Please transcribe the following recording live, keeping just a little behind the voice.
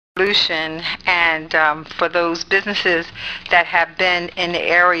resolution, and for those businesses that have been in the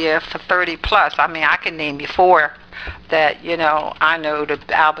area for 30 plus, I mean, I can name you four that, you know, I know: the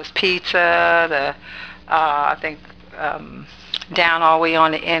Alba's Pizza, the, I think, down all the way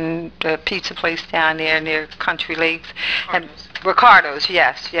on the end, the pizza place down there near Country Lakes. And Ricardo's,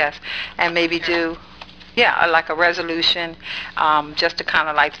 yes, yes. And maybe do, yeah, like a resolution, just to kind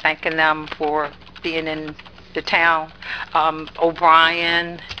of like thanking them for being in the town.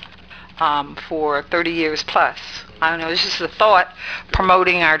 O'Brien, for 30 years plus. I don't know, it's just a thought,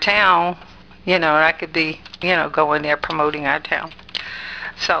 promoting our town. You know, that could be, you know, going there promoting our town.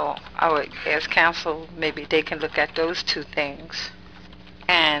 So I would ask council, maybe they can look at those two things.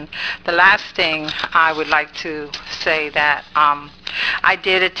 And the last thing I would like to say that I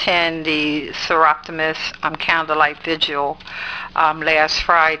did attend the Seroptimus Candlelight Vigil last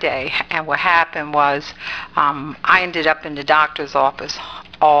Friday, and what happened was I ended up in the doctor's office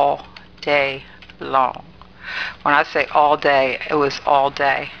all day long. When I say all day, it was all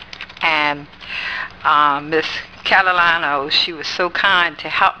day. And Miss Catalano, she was so kind to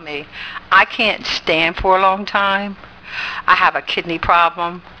help me. I can't stand for a long time. I have a kidney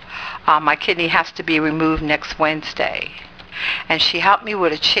problem. My kidney has to be removed next Wednesday. And she helped me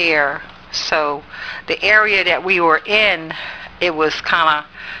with a chair. So the area that we were in, it was kind of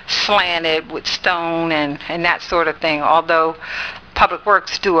slanted with stone and that sort of thing, although Public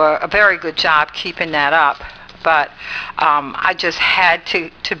Works do a very good job keeping that up. But I just had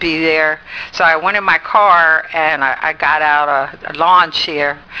to be there. So I went in my car and I got out a lawn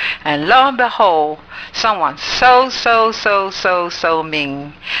chair, and lo and behold, someone so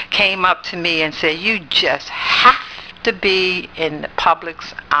mean came up to me and said, "You just have to be in the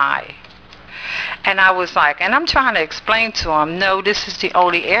public's eye." And I was like, and I'm trying to explain to him, no, this is the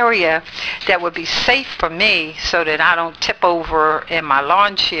only area that would be safe for me so that I don't tip over in my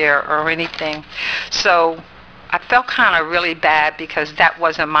lawn chair or anything. So I felt kind of really bad because that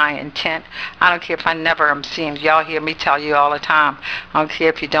wasn't my intent. I don't care if I never am seen. Y'all hear me tell you all the time, I don't care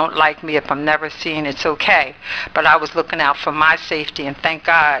if you don't like me, if I'm never seen, it's okay. But I was looking out for my safety, and thank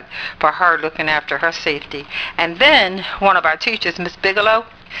God for her looking after her safety. And then one of our teachers, Miss Bigelow,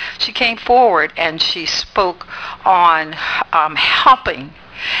 she came forward and she spoke on helping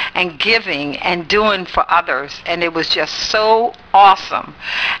and giving and doing for others, and it was just so awesome.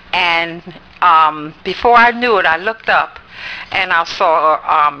 And before I knew it, I looked up and I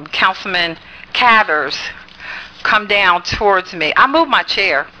saw Councilman Cathers come down towards me. I moved my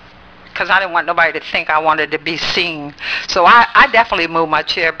chair because I didn't want nobody to think I wanted to be seen. So I definitely moved my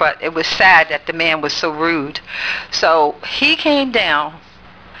chair, but it was sad that the man was so rude. So he came down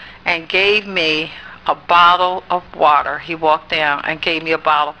and gave me a bottle of water. He walked down and gave me a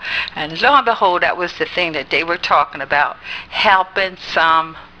bottle. And lo and behold, that was the thing that they were talking about, helping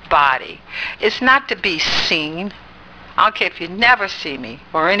somebody. It's not to be seen. I don't care if you never see me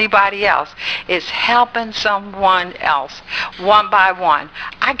or anybody else. It's helping someone else, one by one.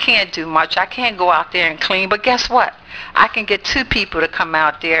 I can't do much. I can't go out there and clean, but guess what? I can get two people to come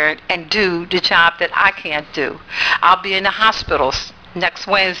out there and do the job that I can't do. I'll be in the hospitals next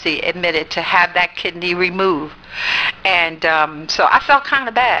Wednesday, admitted to have that kidney removed. And so I felt kind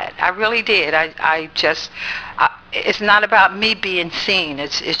of bad. I really did. It's not about me being seen.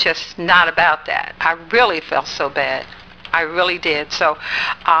 It's just not about that. I really felt so bad. I really did. So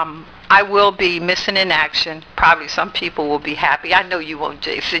I will be missing in action. Probably some people will be happy. I know you won't,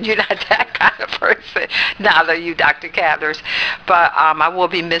 Jason. You're not that kind of person. Neither are you, Dr. Cathers. But I will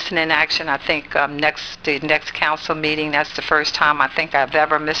be missing in action. I think the next council meeting, that's the first time I think I've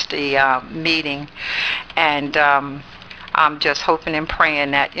ever missed a meeting. And I'm just hoping and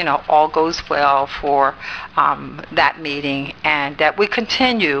praying that, you know, all goes well for that meeting, and that we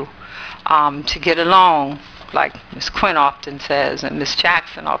continue to get along, like Ms. Quinn often says and Ms.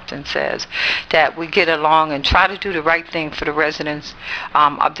 Jackson often says, that we get along and try to do the right thing for the residents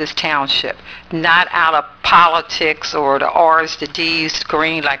of this township, not out of politics or the R's, the D's, the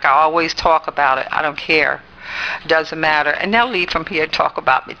green, like I always talk about it. I don't care. Doesn't matter. And they'll leave from here and talk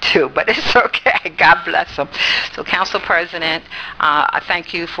about me too, but it's okay. God bless them. So, Council President, I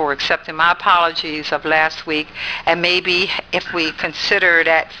thank you for accepting my apologies of last week, and maybe if we consider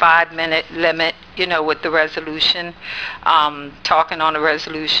that 5-minute limit, you know, with the resolution, talking on the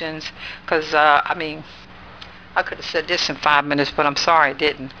resolutions, because, I mean, I could have said this in 5 minutes, but I'm sorry I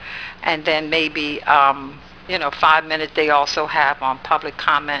didn't. And then maybe, you know, 5 minutes they also have on public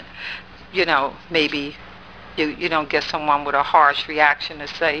comment, you know, maybe you don't get someone with a harsh reaction to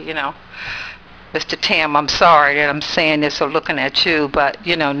say, you know, Mr. Tim, I'm sorry that I'm saying this or looking at you, but,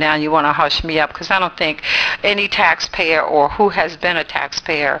 now you want to hush me up because I don't think any taxpayer or who has been a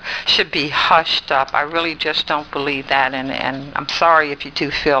taxpayer should be hushed up. I really just don't believe that, and I'm sorry if you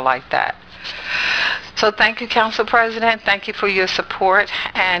do feel like that. So thank you, Council President. Thank you for your support,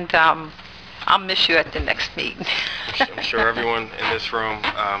 and I'll miss you at the next meeting. I'm sure everyone in this room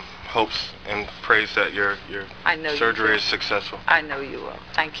hopes and prays that your surgery is successful. I know you will.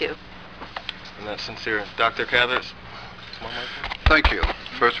 Thank you. And that's sincere. Dr. Cathers? Thank you.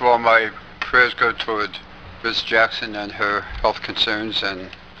 First of all, my prayers go toward Ms. Jackson and her health concerns, and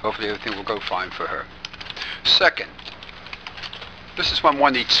hopefully everything will go fine for her. Second, this is when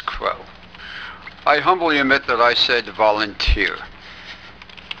one eats crow. I humbly admit that I said volunteer.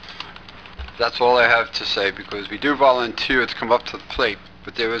 That's all I have to say, because we do volunteer to come up to the plate,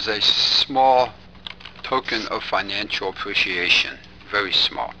 but there is a small token of financial appreciation, very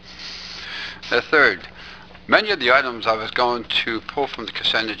small. Third, many of the items I was going to pull from the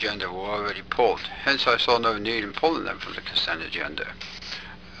consent agenda were already pulled. Hence, I saw no need in pulling them from the consent agenda.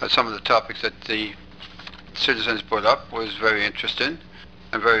 Some of the topics that the citizens brought up was very interesting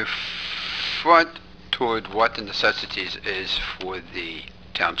and very front toward what the necessities is for the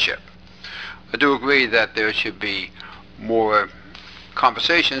township. I do agree that there should be more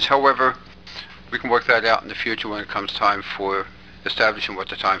conversations. However, we can work that out in the future when it comes time for establishing what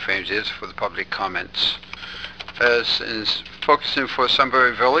the time frames is for the public comments. As is focusing for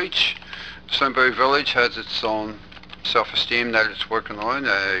Sunbury Village, Sunbury Village has its own self-esteem that it's working on.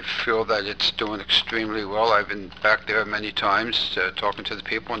 I feel that it's doing extremely well. I've been back there many times talking to the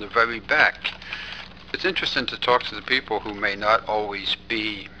people in the very back. It's interesting to talk to the people who may not always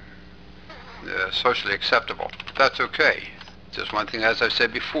be socially acceptable. That's okay. Just one thing, as I've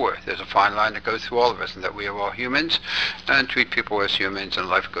said before, there's a fine line that goes through all of us, and that we are all humans, and treat people as humans, and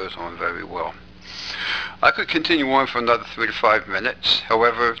life goes on very well. I could continue on for another 3 to 5 minutes.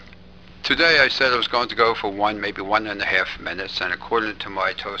 However, today I said I was going to go for maybe 1.5 minutes, and according to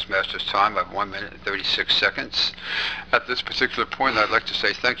my Toastmasters time, I have 1 minute and 36 seconds. At this particular point, I'd like to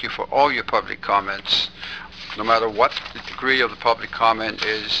say thank you for all your public comments. No matter what the degree of the public comment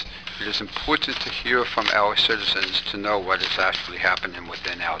is, it is important to hear from our citizens to know what is actually happening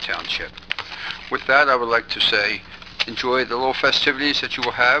within our township. With that, I would like to say, enjoy the little festivities that you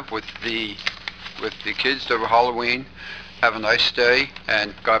will have with the kids over Halloween. Have a nice day,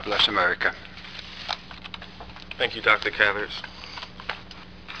 and God bless America. Thank you, Dr. Cathers.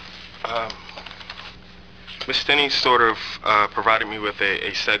 Ms. Stinney sort of provided me with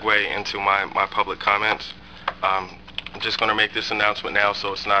a segue into my public comments. I'm just going to make this announcement now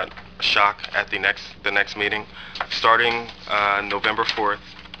so it's not a shock at the next meeting. Starting November 4th,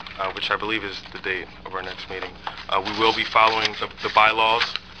 which I believe is the date of our next meeting, we will be following the bylaws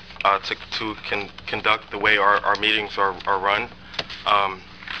to conduct the way our meetings are run.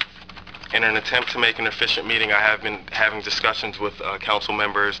 In an attempt to make an efficient meeting, I have been having discussions with council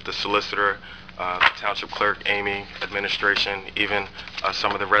members, the solicitor, the township clerk, Amy, administration, even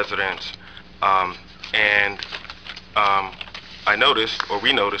some of the residents. I noticed, or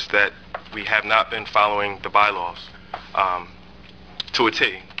we noticed, that we have not been following the bylaws to a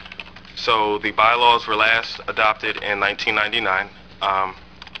T. So the bylaws were last adopted in 1999.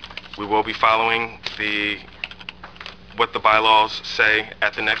 We will be following what the bylaws say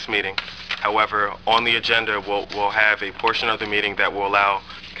at the next meeting. However, on the agenda, we'll have a portion of the meeting that will allow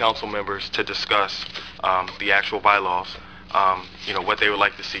council members to discuss the actual bylaws, what they would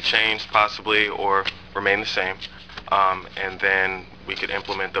like to see changed possibly or remain the same. And then we could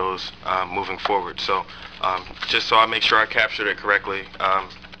implement those moving forward. So just so I make sure I captured it correctly,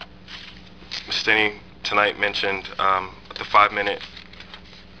 Ms. Stinney tonight mentioned the 5-minute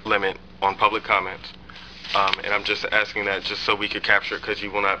limit on public comments. And I'm just asking that just so we could capture it, because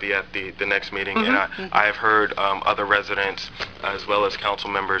you will not be at the next meeting. And I have heard other residents as well as council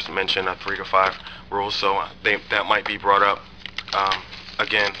members mention a 3 to 5 rule, so that might be brought up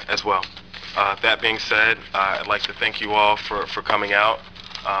again as well. That being said, I'd like to thank you all for coming out.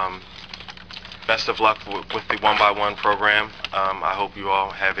 Best of luck with the 1x1 program. I hope you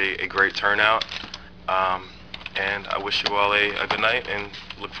all have a great turnout. And I wish you all a good night, and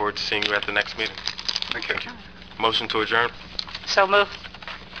look forward to seeing you at the next meeting. Thank you. Motion to adjourn. So move.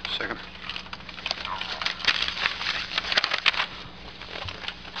 Second.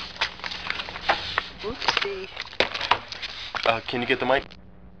 Oopsie. Can you get the mic?